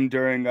talked to him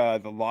during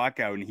the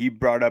lockout, and he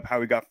brought up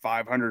how he got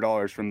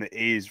 $500 from the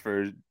A's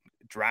for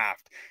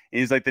draft. And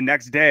he's like, the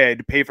next day I had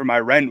to pay for my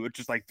rent, which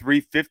was like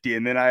 $350,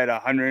 and then I had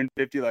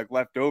 $150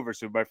 left over.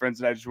 So my friends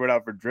and I just went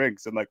out for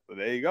drinks. I'm like, well,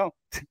 there you go.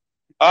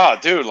 Oh,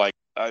 dude,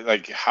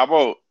 how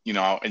about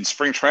in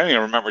spring training? I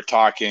remember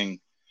talking.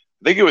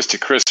 I think it was to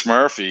Chris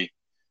Murphy,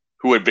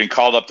 who had been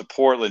called up to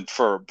Portland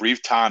for a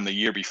brief time the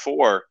year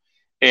before,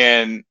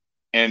 and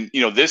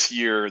this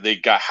year they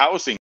got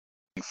housing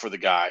for the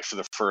guy for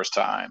the first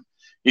time.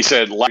 He's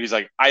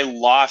like, I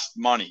lost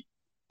money.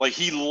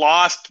 He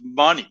lost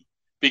money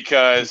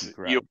because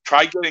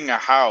try getting a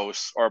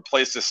house or a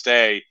place to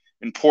stay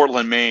in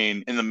Portland,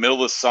 Maine in the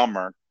middle of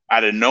summer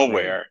out of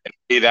nowhere and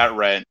pay that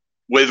rent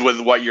with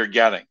what you're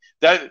getting.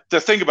 To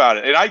think about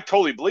it, and I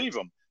totally believe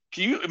him.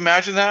 Can you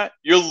imagine that?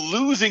 You're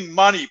losing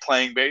money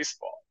playing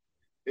baseball.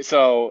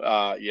 So,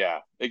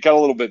 it got a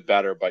little bit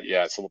better, but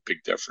it's a little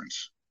big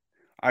difference.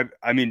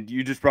 I mean,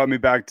 you just brought me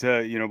back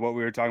to, what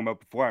we were talking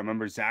about before. I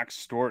remember Zach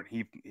Stort.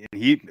 He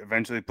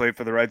eventually played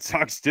for the Red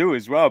Sox too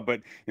as well.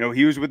 But,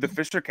 he was with the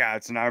Fisher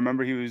Cats. And I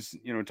remember he was,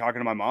 talking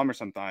to my mom or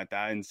something like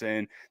that and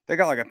saying they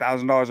got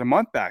 $1,000 a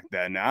month back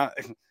then. Now,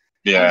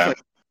 yeah.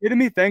 Kidding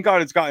me? Thank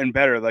God it's gotten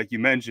better, like you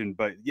mentioned.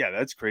 But yeah,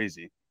 that's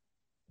crazy.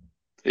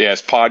 Yeah,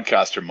 it's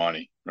podcaster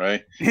money,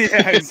 right?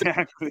 Yeah,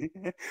 exactly.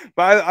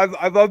 But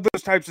I love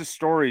those types of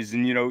stories,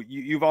 and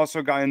you've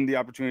also gotten the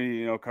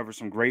opportunity to cover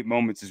some great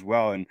moments as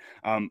well. And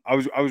I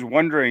was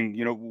wondering,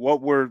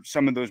 what were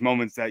some of those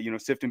moments that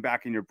sifting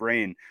back in your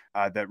brain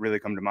that really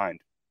come to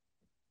mind?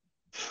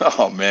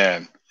 Oh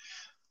man,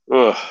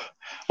 ugh.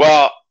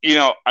 Well,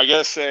 I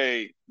gotta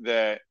say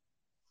that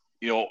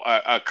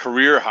a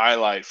career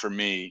highlight for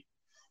me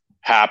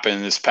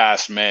happened this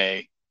past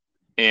May,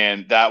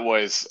 and that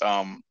was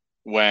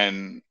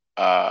when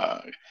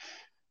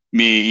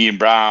me, Ian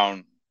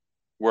Brown,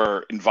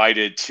 were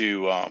invited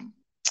to,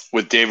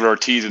 with David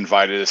Ortiz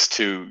invited us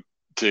to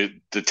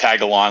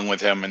tag along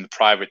with him in the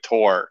private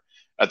tour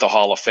at the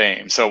Hall of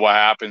Fame. So what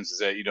happens is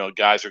that,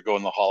 guys are going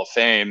to the Hall of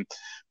Fame.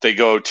 They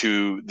go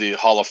to the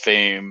Hall of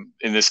Fame.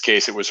 In this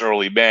case, it was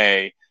early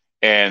May,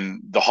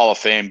 and the Hall of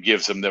Fame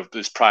gives them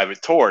this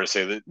private tour to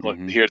say that, look,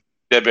 here's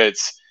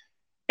exhibits,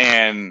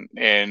 and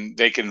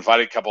they can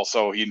invite a couple.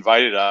 So he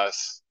invited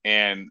us,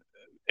 and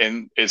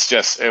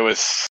it was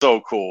so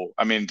cool.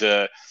 I mean,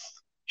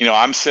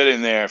 I'm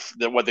sitting there.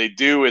 What they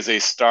do is they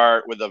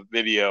start with a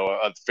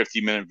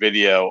 50-minute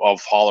video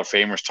of Hall of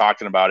Famers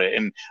talking about it.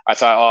 And I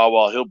thought, oh,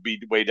 well, he'll be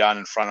way down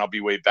in front. I'll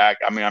be way back.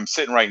 I mean, I'm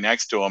sitting right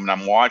next to him and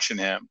I'm watching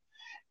him,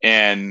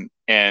 and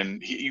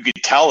you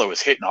could tell it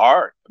was hitting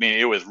hard. I mean,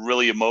 it was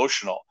really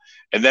emotional.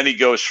 And then he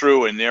goes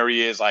through, and there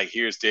he is, like,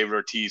 here's David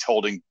Ortiz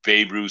holding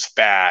Babe Ruth's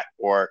bat,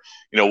 or,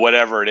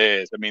 whatever it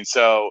is. I mean,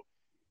 so,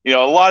 a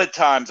lot of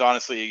times,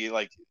 honestly,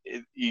 like,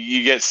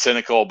 you get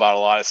cynical about a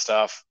lot of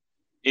stuff.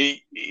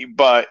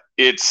 But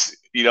it's,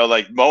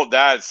 like,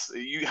 that's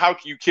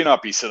you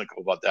cannot be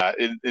cynical about that.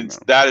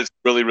 That is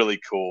really, really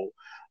cool.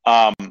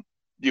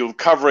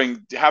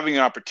 Having an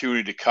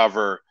opportunity to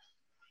cover,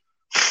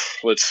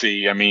 let's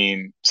see. I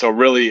mean, so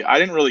really, I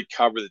didn't really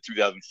cover the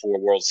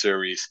 2004 World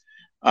Series,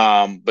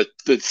 but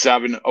the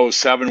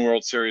 07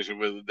 World Series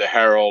with the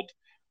Herald,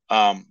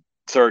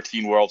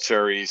 13 World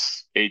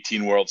Series,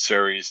 18 World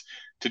Series,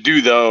 to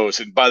do those.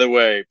 And by the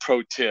way,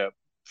 pro tip,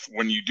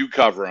 when you do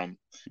cover them,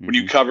 when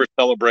you cover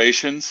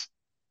celebrations,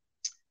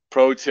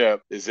 pro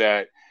tip is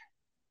that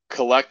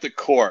collect the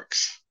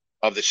corks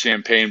of the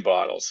champagne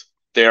bottles.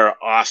 They're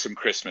awesome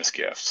Christmas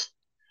gifts.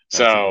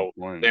 So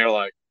they're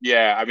like,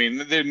 yeah, I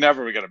mean, they're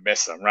never going to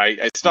miss them, right?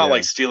 It's not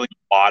like stealing a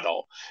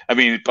bottle. I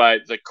mean,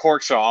 but the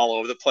corks are all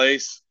over the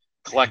place.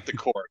 Collect the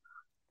cork.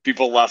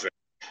 People love it.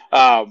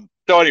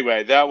 So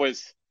anyway, that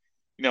was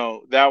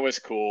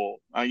cool.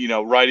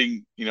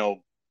 Writing,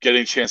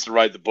 getting a chance to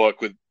write the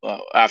book with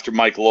after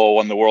Mike Lowell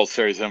won the World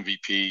Series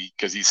MVP,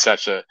 because he's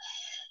such a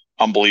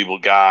unbelievable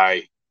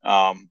guy.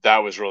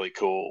 That was really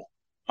cool.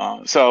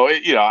 So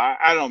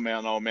I don't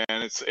know, man.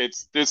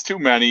 It's there's too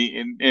many,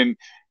 and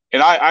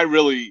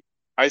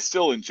I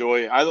still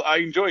enjoy. I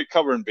enjoy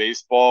covering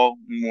baseball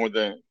more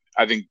than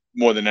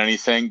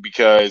anything,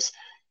 because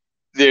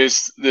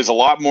there's a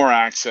lot more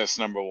access.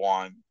 Number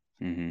one,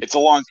 it's a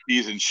long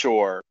season,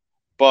 sure,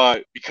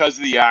 but because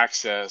of the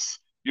access,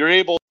 you're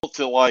able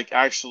to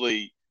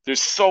actually,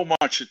 there's so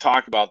much to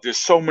talk about. There's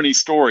so many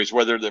stories,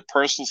 whether they're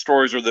personal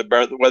stories or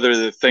whether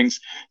they're things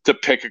to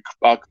pick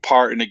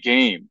apart in a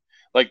game.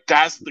 Like,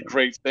 that's the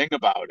great thing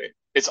about it.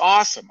 It's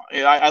awesome.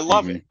 I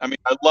love it. I mean,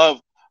 I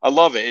love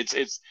it.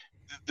 It's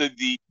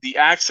the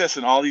access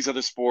in all these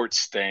other sports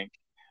stink.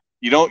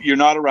 You're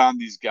not around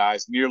these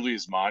guys nearly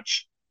as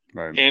much.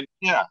 Right. And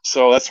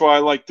so that's why I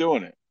like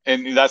doing it.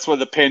 And that's why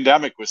the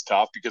pandemic was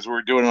tough, because we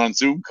were doing it on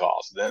Zoom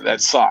calls.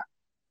 That sucked.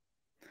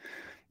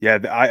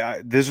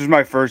 Yeah, this was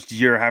my first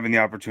year having the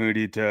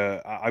opportunity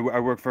to. I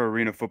work for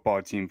Arena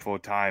football team full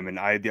time, and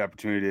I had the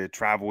opportunity to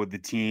travel with the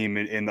team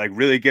and like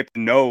really get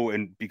to know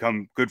and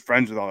become good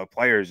friends with all the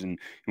players. And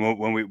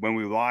when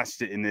we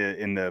lost it in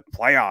the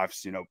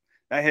playoffs,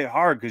 that hit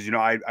hard, because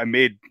I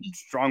made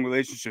strong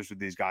relationships with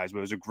these guys, but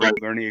it was a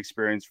great learning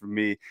experience for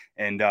me.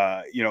 And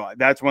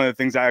that's one of the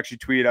things I actually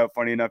tweeted out.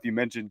 Funny enough, you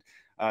mentioned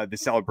the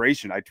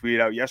celebration. I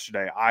tweeted out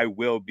yesterday, I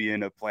will be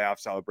in a playoff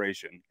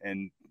celebration.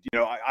 And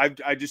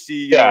I just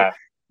see in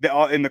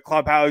the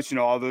clubhouse,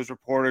 all those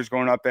reporters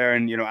going up there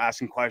and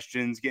asking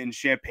questions, getting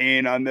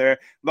champagne on there.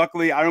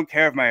 Luckily, I don't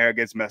care if my hair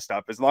gets messed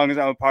up, as long as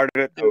I'm a part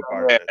of it. I'm a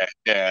part of it.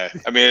 Yeah.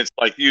 I mean, it's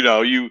like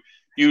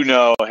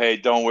hey,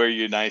 don't wear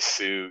your nice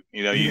suit.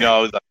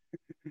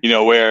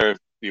 Where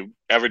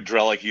Everett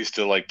Drellick used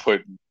to like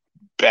put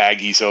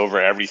baggies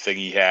over everything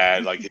he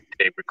had, like his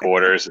tape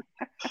recorders.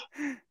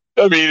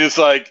 I mean, it's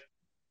like,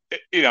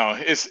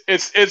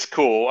 it's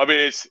cool. I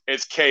mean,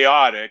 it's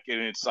chaotic,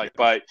 and it's like,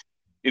 but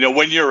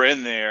when you're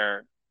in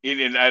there,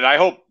 and I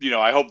hope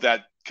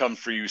that comes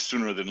for you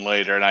sooner than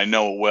later, and I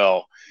know it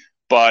will.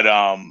 But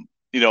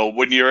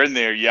when you're in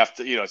there, you have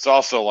to, it's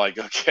also like,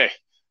 okay,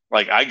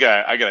 like I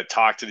got to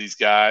talk to these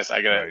guys.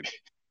 I got to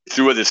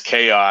through this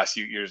chaos.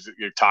 You're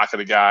talking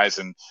to guys,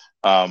 and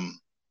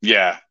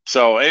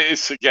So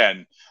it's,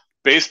 again,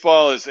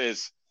 baseball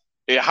is.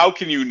 How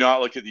can you not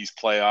look at these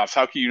playoffs?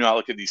 How can you not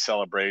look at these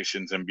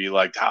celebrations and be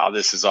like, "Oh,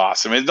 this is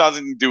awesome"? It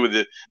doesn't do with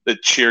the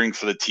cheering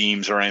for the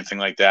teams or anything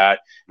like that.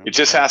 It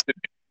just has to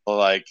be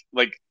like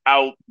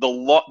out the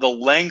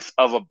length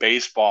of a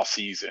baseball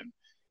season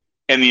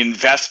and the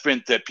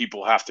investment that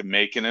people have to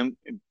make in them.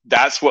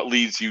 That's what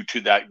leads you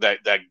to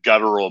that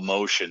guttural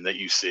emotion that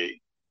you see.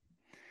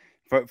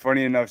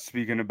 Funny enough,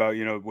 speaking about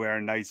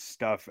wearing nice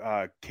stuff,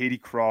 Katie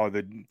Crawl,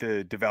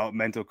 the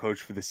developmental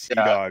coach for the Sea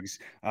Dogs,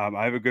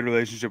 I have a good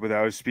relationship with her.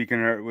 I was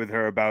speaking with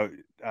her about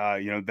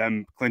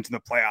them clinching the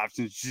playoffs,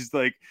 and she's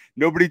like,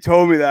 nobody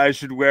told me that I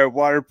should wear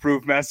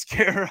waterproof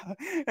mascara,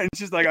 and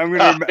she's like, I'm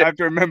gonna have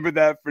to remember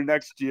that for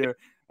next year.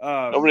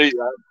 Nobody.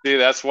 See,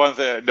 that's one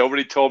thing.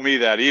 Nobody told me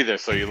that either.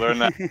 So you learn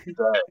that.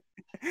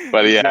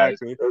 But yeah,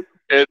 exactly.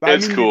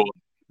 it's cool.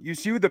 You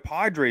see with the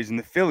Padres and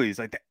the Phillies,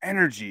 like the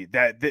energy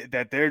that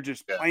they're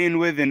just playing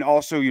with, and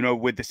also, you know,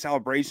 with the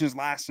celebrations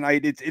last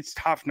night, it's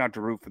tough not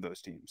to root for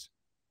those teams.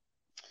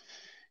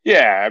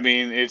 Yeah, I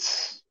mean,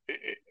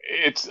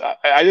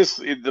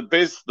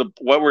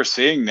 what we're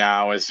seeing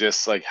now is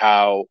just like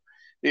how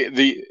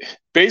the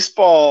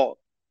baseball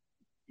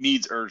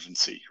needs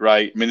urgency,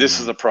 right? I mean, this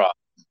is a problem.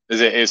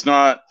 It's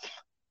not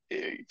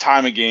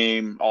time of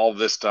game, all of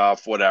this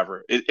stuff,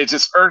 whatever. It's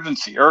just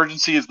urgency.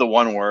 Urgency is the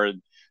one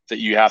word that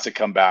you have to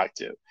come back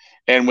to.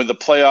 And with the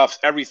playoffs,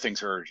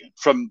 everything's urgent.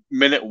 From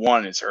minute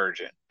one, it's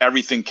urgent.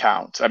 Everything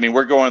counts. I mean,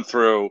 we're going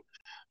through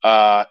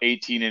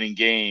 18-inning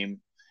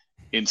game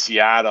in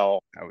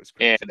Seattle,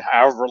 and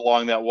however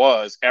long that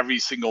was, every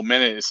single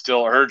minute is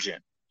still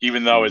urgent,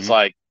 even though it's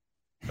like,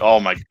 oh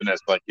my goodness,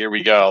 like here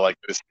we go, like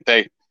this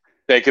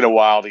taking a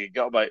while to get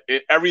going, but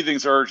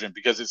everything's urgent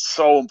because it's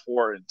so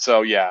important.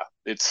 So yeah,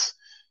 it's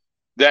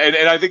that,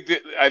 and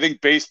I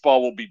think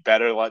baseball will be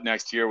better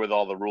next year with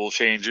all the rule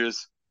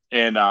changes,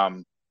 and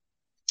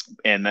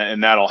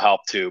that'll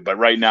help too. But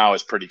right now,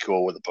 it's pretty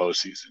cool with the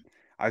postseason.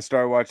 I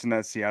started watching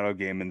that Seattle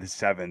game in the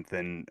 7th,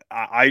 and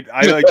I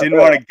like didn't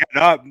want to get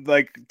up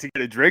like to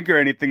get a drink or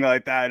anything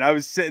like that. And I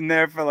was sitting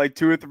there for like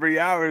 2 or 3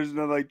 hours, and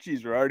I'm like,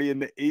 geez, we're already in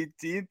the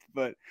 18th.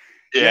 But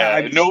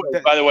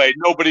by the way,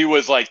 nobody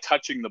was like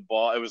touching the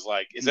ball. It was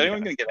like, is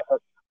anyone going to get a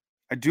hit?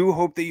 I do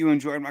hope that you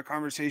enjoyed my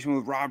conversation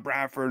with Rob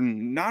Bradford,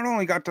 and not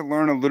only got to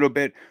learn a little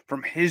bit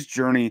from his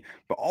journey,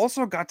 but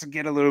also got to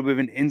get a little bit of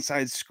an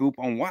inside scoop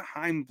on what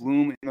Chaim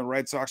Bloom and the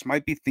Red Sox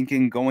might be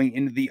thinking going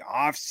into the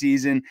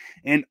offseason,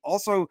 and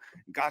also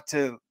got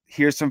to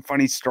hear some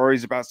funny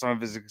stories about some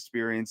of his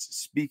experience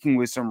speaking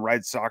with some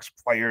Red Sox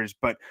players.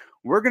 But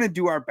we're going to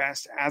do our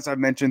best, as I've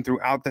mentioned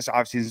throughout this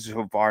offseason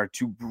so far,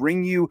 to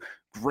bring you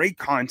great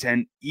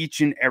content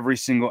each and every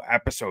single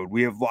episode.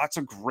 We have lots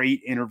of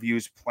great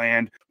interviews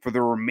planned for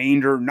the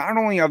remainder, not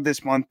only of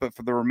this month, but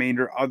for the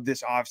remainder of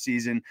this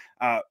offseason.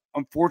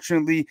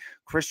 Unfortunately,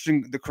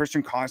 the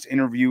Christian Koss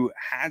interview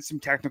had some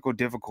technical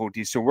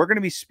difficulties, so we're going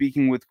to be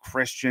speaking with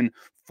Christian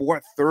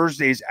for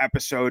Thursday's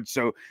episode.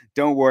 So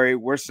don't worry,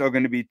 we're still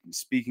going to be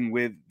speaking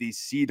with the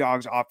Sea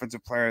Dogs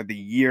Offensive Player of the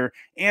Year,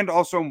 and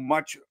also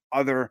much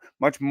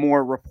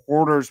more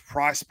reporters,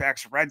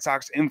 prospects, Red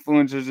Sox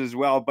influencers as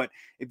well. But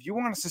if you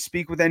want us to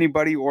speak with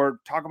anybody or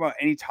talk about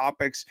any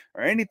topics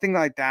or anything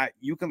like that,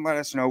 you can let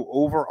us know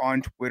over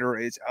on Twitter.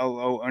 It's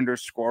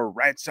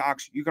LO_Red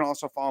Sox. You can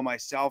also follow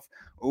myself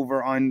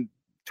over on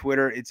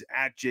Twitter. It's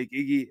at Jake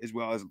Iggy, as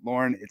well as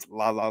Lauren. It's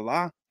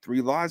La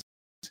 3 laws.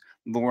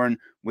 Lauren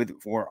with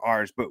 4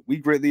 R's. But we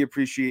greatly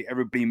appreciate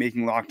everybody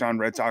making Locked On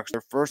Red Sox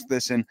their first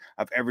listen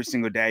of every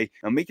single day.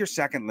 Now make your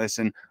second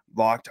listen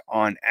Locked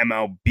On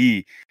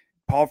MLB.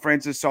 Paul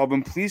Francis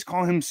Sullivan, please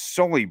call him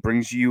Sully,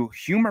 brings you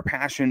humor,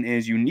 passion, and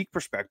his unique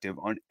perspective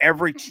on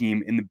every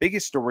team and the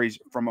biggest stories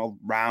from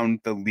around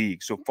the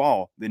league. So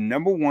follow the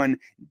 #1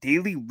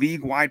 daily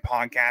league-wide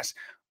podcast,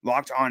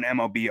 Locked On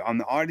MLB, on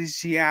the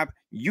Odyssey app,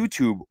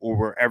 YouTube, or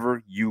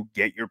wherever you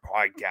get your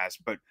podcasts.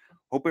 But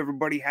hope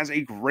everybody has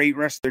a great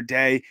rest of their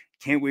day.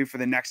 Can't wait for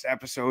the next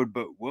episode,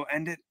 but we'll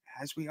end it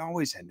as we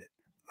always end it.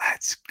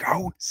 Let's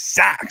go,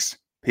 Sox.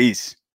 Peace.